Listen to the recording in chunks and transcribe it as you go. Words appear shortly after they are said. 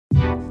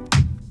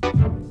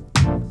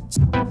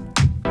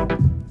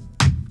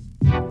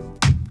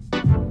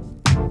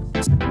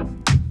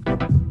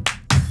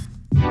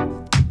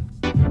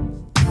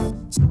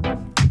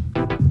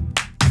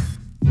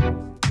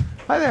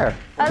Hi there.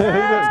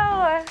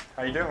 Hello.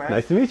 How you doing, man?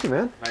 Nice to meet you,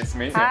 man. Nice to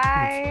meet you.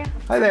 Hi.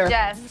 Hi there.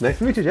 Jess. Nice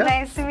to meet you, Jess.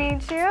 Nice to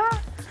meet you.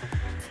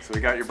 So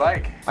we got your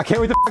bike. I can't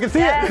wait to fucking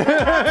see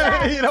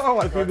it. You know, I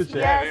want to see the shit.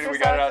 Yes, Dude, we're we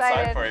got so it outside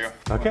excited. for you.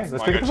 Okay,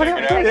 let's Wanna take go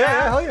it to check the it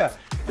out?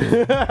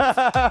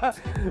 Yeah, hell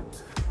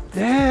yeah.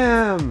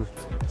 Damn.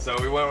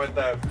 So we went with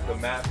the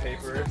matte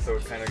paper, so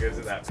it kind of gives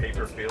it that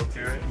paper feel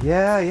to it.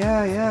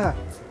 Yeah.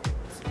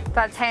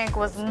 That tank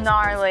was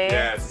gnarly.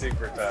 Yeah, it's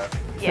super tough.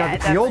 Yeah,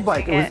 the old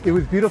bike, it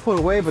was beautiful in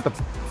a way, but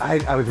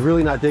I was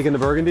really not digging the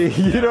burgundy.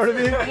 You know what I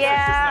mean?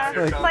 Yeah,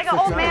 it's like an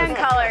old man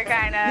color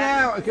kind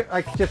of. Yeah,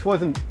 it just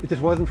wasn't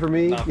for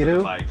me, Not you for know?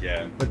 the bike,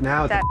 yeah. But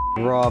now it's a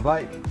raw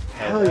bike.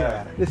 Hell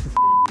yeah. This is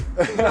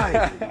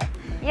nice.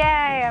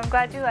 Yay, I'm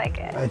glad you like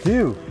it. I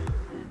do.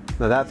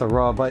 Now that's a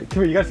raw bike.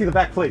 Come here, you gotta see the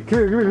back plate. Come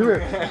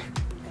here.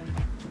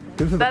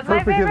 This is That's the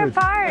my perfect favorite image.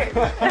 part.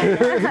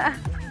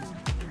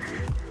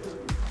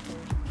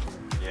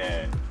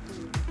 Yeah.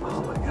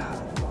 Oh my god.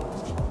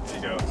 There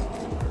you go.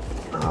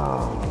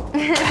 Oh.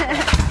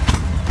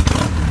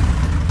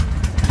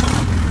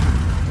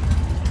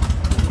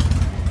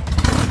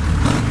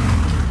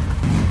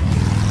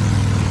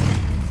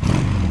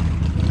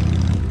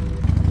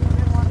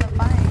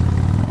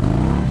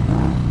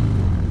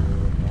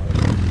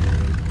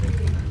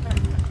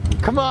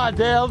 Come on,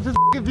 Dale, this is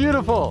f***ing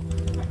beautiful.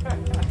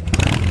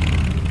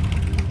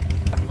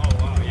 Oh,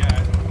 wow,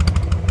 yeah.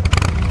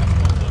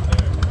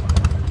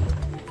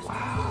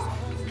 Wow.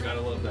 You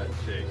gotta love that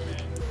shake,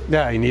 man.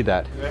 Yeah, you need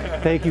that.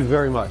 Thank you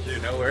very much.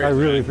 Dude, no worries, I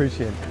really man.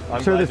 appreciate it. I'm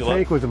I'm sure glad this you love-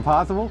 take was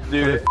impossible,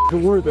 Dude. but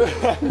it's worth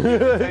it.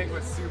 The tank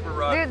was super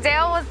rough. Dude,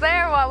 Dale was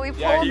there while we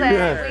Yeah, pulled he it. was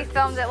there. We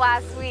filmed it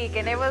last week,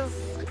 and it was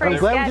pretty I'm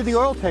glad we sketch. did the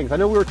oil tanks. I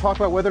know we were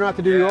talking about whether or not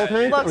to do the oil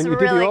tanks. Looks when you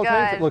really did the oil good.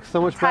 tanks, it looks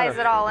so much Ties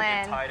better. it all It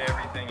in. tied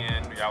everything in.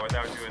 Yeah,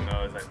 without doing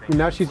those, I think.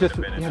 Now she's just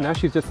now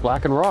she's just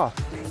black and raw.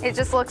 It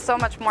just looks so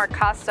much more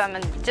custom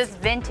and just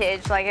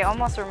vintage. Like it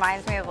almost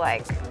reminds me of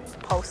like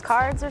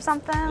postcards or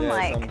something. Yeah,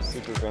 like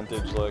some super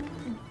vintage look.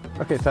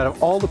 Okay, so out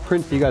of all the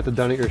prints you guys have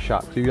done at your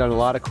shop, so you've done a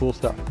lot of cool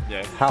stuff.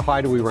 Yeah. How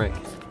high do we rank?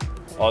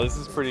 Oh, this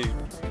is pretty.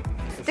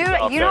 Dude,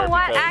 you know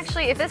what?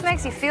 Actually, if this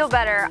makes you feel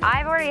better,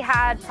 I've already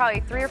had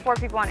probably 3 or 4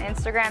 people on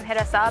Instagram hit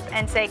us up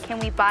and say, "Can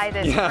we buy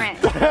this print?"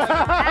 And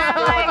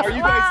I'm like, Are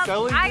you guys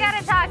selling I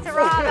gotta talk to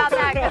Rob about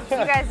that because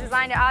you guys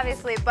designed it,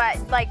 obviously. But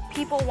like,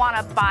 people want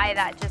to buy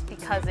that just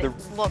because it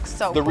looks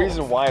so. The cool.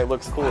 reason why it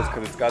looks cool is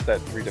because it's got that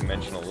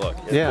 3-dimensional look.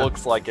 It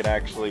looks like it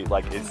actually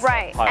is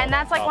right, piled and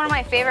that's on like one of top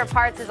my favorite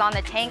parts is on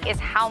the tank is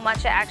how much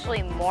it actually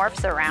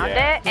morphs around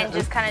it and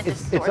just kind of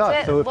distorts It's us.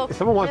 it. So Looks if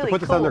someone wants really to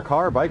put this cool. on their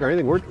car, bike, or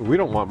anything, we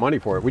don't want money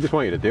for it. We just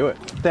want you to do it.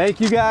 Thank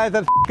you guys.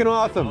 That's f***ing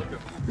awesome.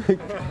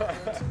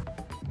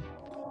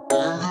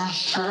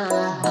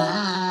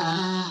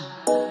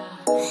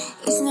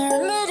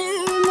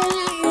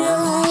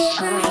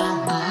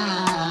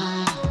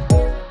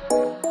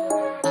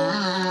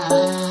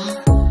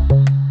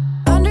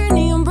 Under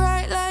neon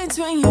bright lights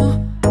when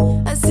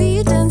I see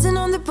you dancing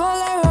on the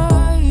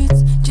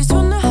Polaroids. Just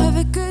wanna have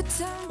a good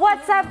time.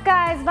 What's up,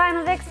 guys?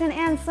 Vinyl Vixen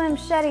and Slim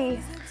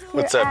Shetty.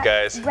 What's We're up, at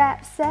guys?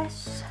 Rap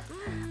Sesh.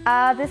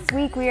 This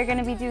week we are going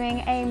to be doing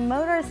a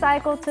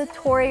motorcycle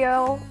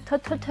tutorial.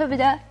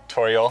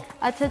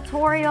 A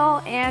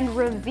tutorial and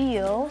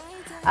reveal.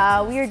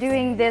 We are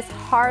doing this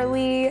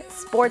Harley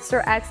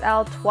Sportster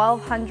XL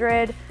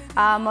 1200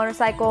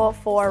 motorcycle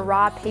for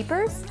raw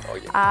papers,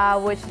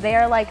 which they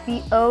are like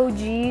the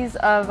OGs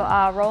of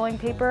rolling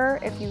paper.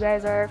 If you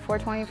guys are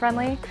 420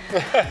 friendly,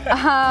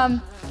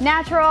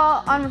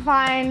 natural,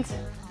 unrefined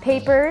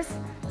papers.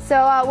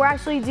 So we're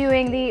actually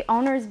doing the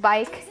owner's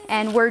bike,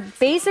 and we're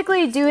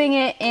basically doing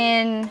it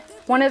in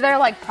one of their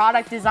like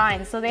product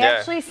designs. So they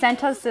actually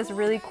sent us this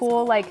really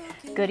cool like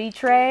goodie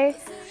tray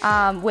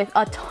with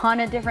a ton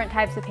of different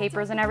types of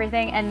papers and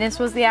everything, and this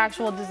was the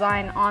actual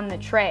design on the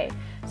tray.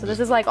 So this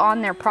is like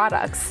on their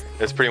products.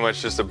 It's pretty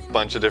much just a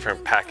bunch of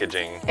different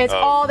packaging. It's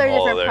all their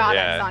different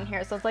products on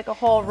here. So it's like a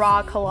whole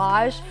raw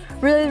collage.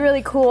 Really,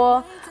 really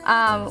cool.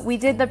 We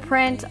did the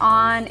print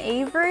on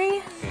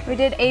Avery. We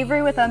did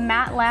Avery with a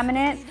matte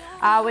laminate,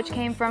 which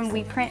came from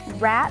We Print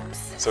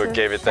Wraps. So it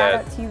gave it shout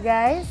that- out to you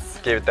guys.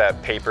 Gave it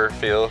that paper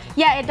feel.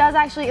 Yeah, it does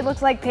actually. It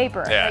looks like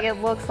paper. Yeah. Like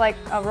it looks like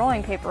a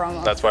rolling paper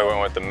almost. That's why I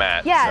went with the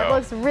matte. Yeah, so. it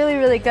looks really,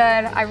 really good.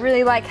 I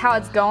really like how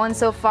it's going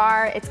so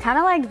far. It's kind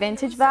of like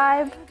vintage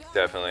vibe.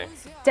 Definitely.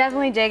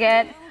 Definitely dig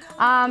it.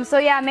 So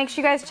yeah, make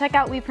sure you guys check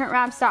out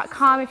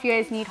WePrintWraps.com if you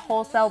guys need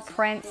wholesale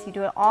prints. You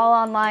do it all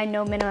online,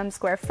 no minimum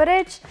square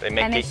footage. They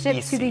make and it it's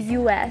shipped to the easy.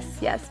 US.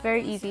 Yes,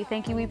 very easy.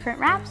 Thank you, We Print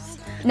Wraps.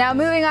 Now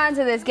moving on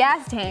to this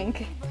gas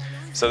tank.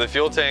 So the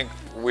fuel tank,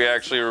 we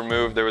actually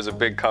removed, there was a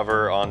big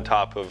cover on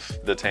top of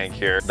the tank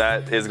here.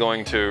 That is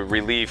going to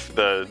relieve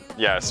the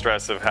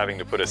stress of having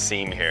to put a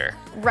seam here.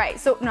 Right,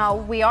 so no,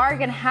 we are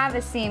gonna have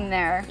a seam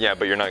there. Yeah,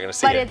 but you're not gonna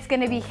see but it. It's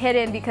gonna be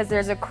hidden because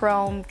there's a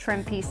chrome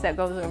trim piece that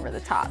goes over the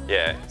top.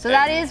 Yeah. So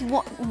that is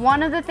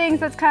one of the things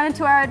that's kind of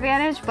to our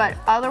advantage, but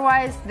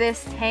otherwise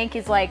this tank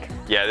is like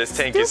yeah, this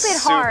tank is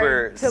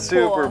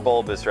super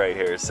bulbous right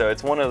here. So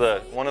it's one of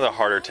the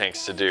harder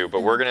tanks to do,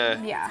 but we're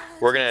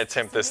gonna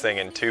attempt this thing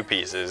in 2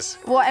 pieces.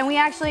 Well, and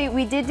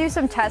we did do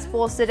some test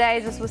pulls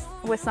today just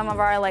with some of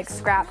our like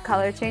scrap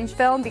color change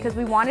film because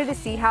we wanted to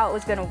see how it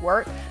was gonna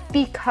work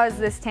because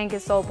this tank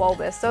is so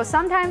bulbous. So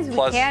sometimes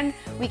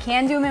we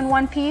can do them in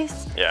 1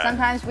 piece. Yeah.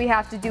 Sometimes we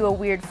have to do a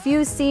weird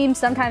fuse seam.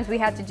 Sometimes we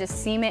have to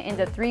just seam it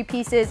into 3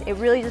 pieces. It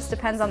really just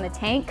depends on the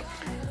tank.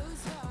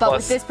 But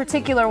Plus, with this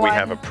particular one, we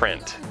have a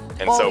print.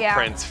 And so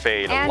prints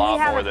fade a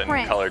lot more than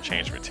color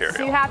change material.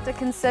 So you have to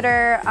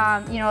consider,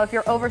 you know, if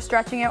you're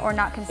overstretching it or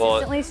not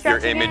consistently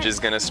stretching it. Your image is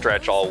going to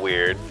stretch all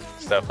weird,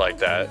 stuff like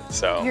that.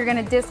 So you're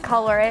going to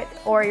discolor it,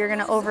 or you're going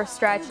to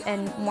overstretch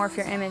and morph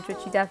your image, which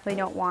you definitely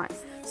don't want.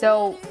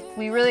 So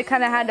we really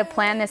kind of had to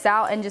plan this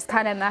out and just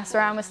kind of mess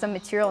around with some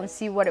material and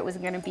see what it was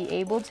going to be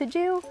able to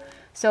do.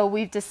 So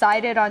we've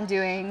decided on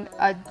doing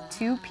a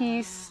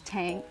 2-piece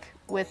tank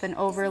with an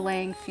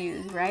overlaying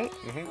fuse, right?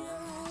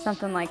 Mm-hmm.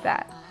 Something like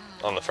that.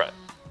 On the front.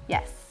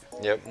 Yes.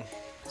 Yep.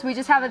 So we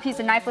just have a piece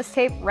of knifeless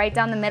tape right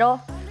down the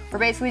middle. We're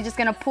basically just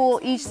gonna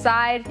pull each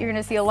side. You're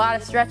gonna see a lot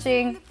of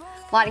stretching,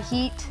 a lot of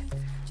heat,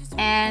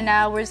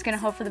 and we're just gonna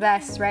hope for the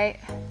best, right?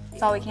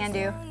 That's all we can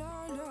do.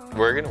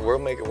 We'll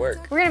make it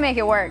work. We're gonna make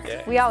it work.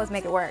 Yeah. We always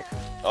make it work.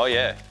 Oh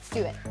yeah. Let's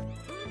do it.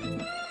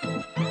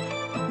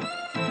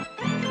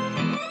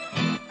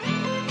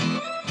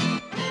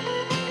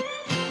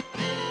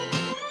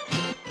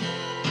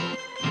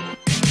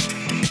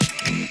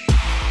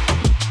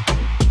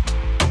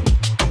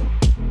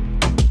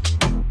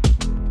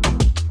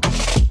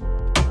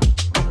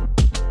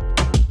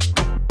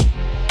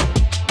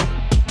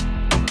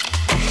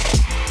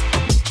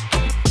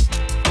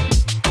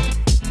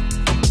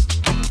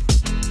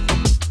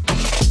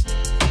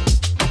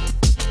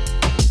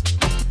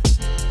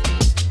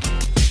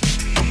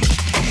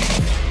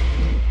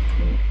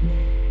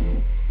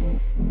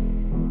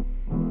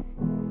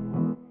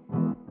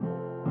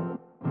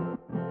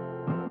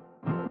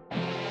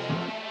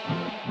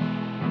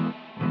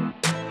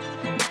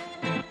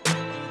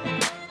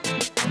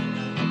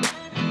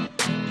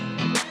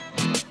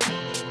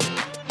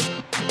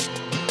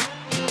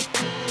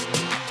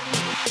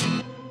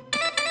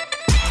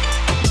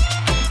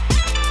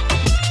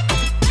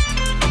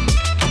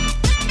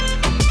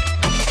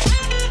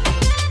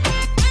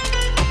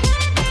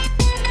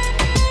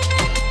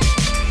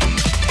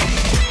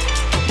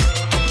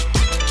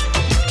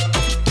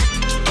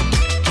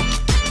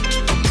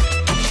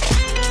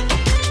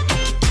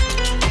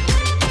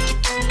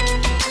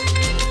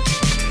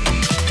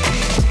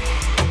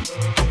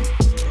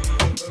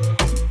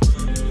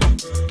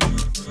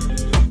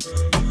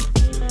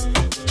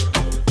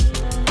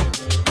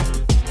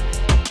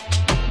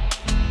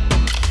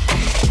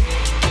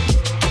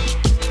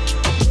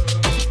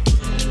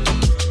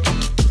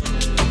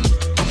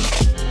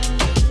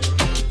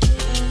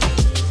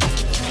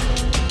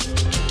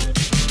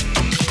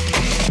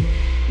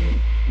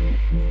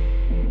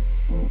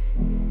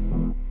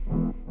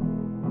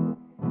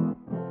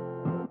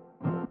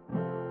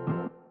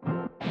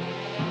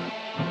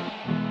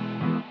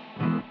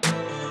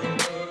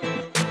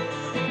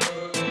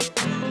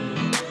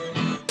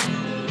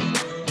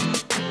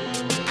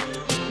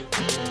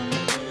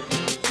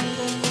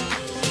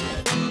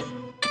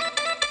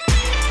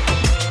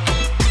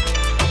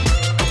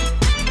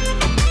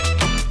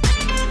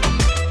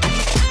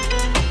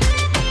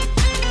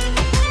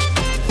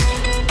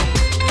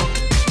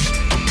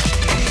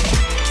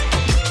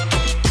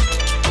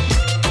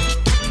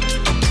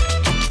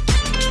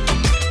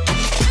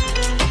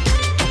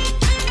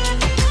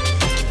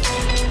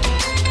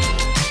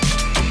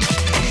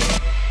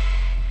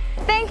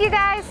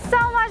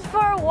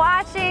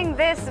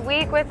 This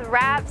week with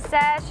Rap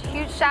Sesh.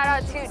 Huge shout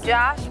out to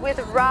Josh with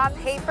Raw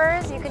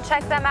Papers. You can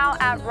check them out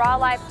at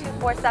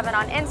rawlife247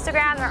 on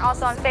Instagram. They're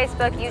also on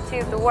Facebook,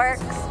 YouTube, the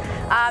works.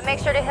 Make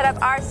sure to hit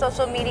up our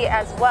social media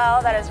as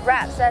well. That is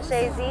Rap Sesh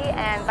AZ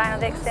and Vinyl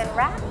Vixen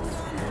Raps.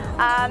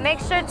 Make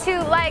sure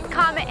to like,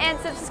 comment, and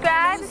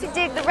subscribe if you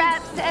dig the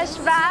Rap Sesh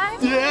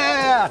vibe.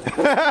 Yeah!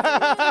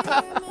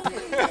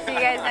 See you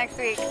guys next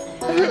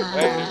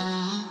week.